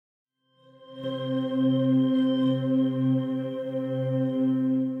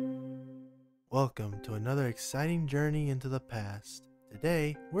Welcome to another exciting journey into the past.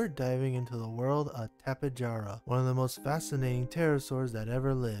 Today, we're diving into the world of Tapejara, one of the most fascinating pterosaurs that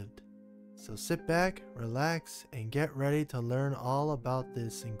ever lived. So sit back, relax, and get ready to learn all about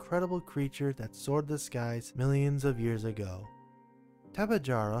this incredible creature that soared the skies millions of years ago.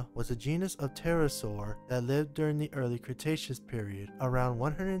 Tapejara was a genus of pterosaur that lived during the early Cretaceous period, around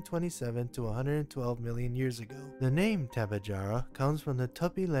 127 to 112 million years ago. The name Tapejara comes from the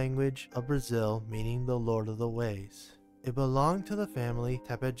Tupi language of Brazil, meaning the Lord of the Ways. It belonged to the family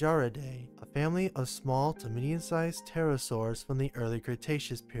Tapejaridae, a family of small to medium-sized pterosaurs from the early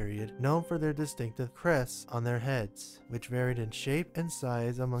Cretaceous period, known for their distinctive crests on their heads, which varied in shape and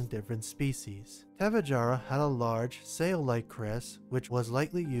size among different species. Tapejara had a large, sail-like crest, which was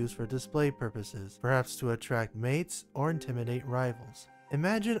likely used for display purposes, perhaps to attract mates or intimidate rivals.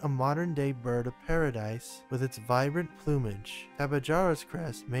 Imagine a modern-day bird of paradise with its vibrant plumage. Tapejara's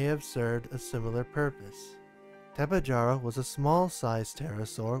crest may have served a similar purpose. Tapejara was a small-sized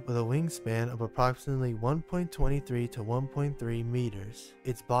pterosaur with a wingspan of approximately 1.23 to 1.3 meters.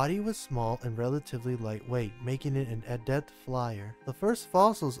 Its body was small and relatively lightweight, making it an adept flyer. The first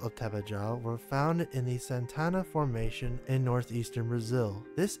fossils of Tapejara were found in the Santana Formation in northeastern Brazil.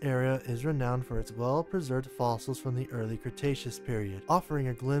 This area is renowned for its well-preserved fossils from the early Cretaceous period, offering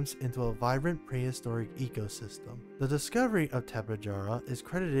a glimpse into a vibrant prehistoric ecosystem. The discovery of Tapejara is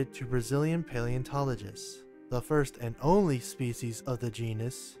credited to Brazilian paleontologists. The first and only species of the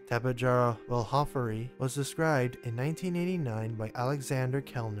genus, Tapejara wilhoferi, was described in 1989 by Alexander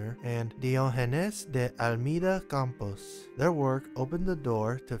Kellner and Diogenes de Almeida Campos. Their work opened the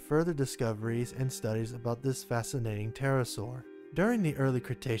door to further discoveries and studies about this fascinating pterosaur. During the early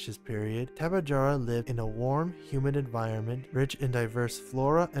Cretaceous period, Tapejara lived in a warm, humid environment rich in diverse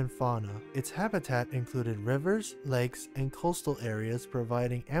flora and fauna. Its habitat included rivers, lakes, and coastal areas,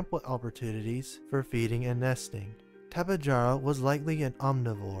 providing ample opportunities for feeding and nesting. Tapejara was likely an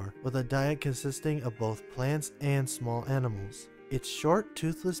omnivore, with a diet consisting of both plants and small animals. Its short,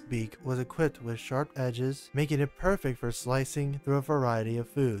 toothless beak was equipped with sharp edges, making it perfect for slicing through a variety of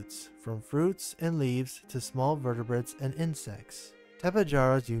foods, from fruits and leaves to small vertebrates and insects.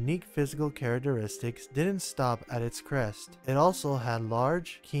 Tapejara's unique physical characteristics didn't stop at its crest. It also had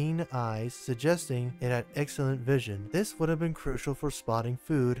large, keen eyes, suggesting it had excellent vision. This would have been crucial for spotting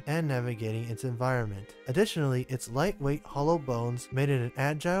food and navigating its environment. Additionally, its lightweight, hollow bones made it an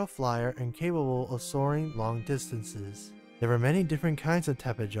agile flyer and capable of soaring long distances. There were many different kinds of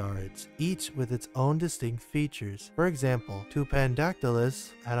tapejarids, each with its own distinct features. For example,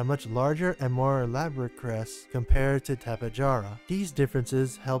 Tupandactylus had a much larger and more elaborate crest compared to Tapejara. These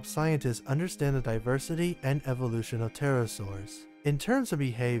differences help scientists understand the diversity and evolution of pterosaurs. In terms of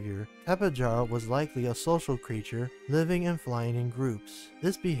behavior, Tapejara was likely a social creature, living and flying in groups.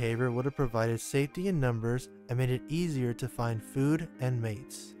 This behavior would have provided safety in numbers and made it easier to find food and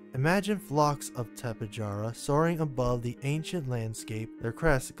mates. Imagine flocks of Tapejara soaring above the ancient landscape, their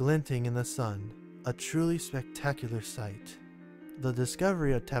crests glinting in the sun. A truly spectacular sight. The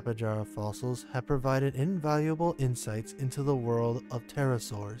discovery of Tapejara fossils have provided invaluable insights into the world of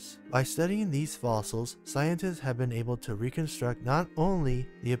pterosaurs. By studying these fossils, scientists have been able to reconstruct not only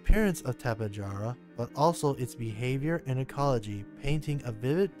the appearance of Tapejara, but also its behavior and ecology, painting a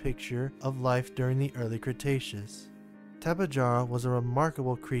vivid picture of life during the early Cretaceous. Tapejara was a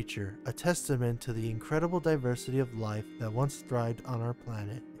remarkable creature, a testament to the incredible diversity of life that once thrived on our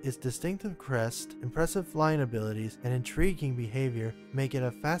planet. Its distinctive crest, impressive flying abilities, and intriguing behavior make it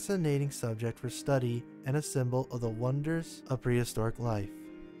a fascinating subject for study and a symbol of the wonders of prehistoric life.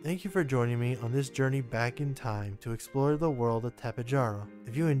 Thank you for joining me on this journey back in time to explore the world of Tapejara.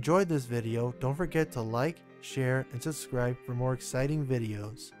 If you enjoyed this video, don't forget to like, share, and subscribe for more exciting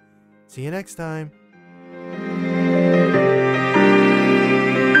videos. See you next time!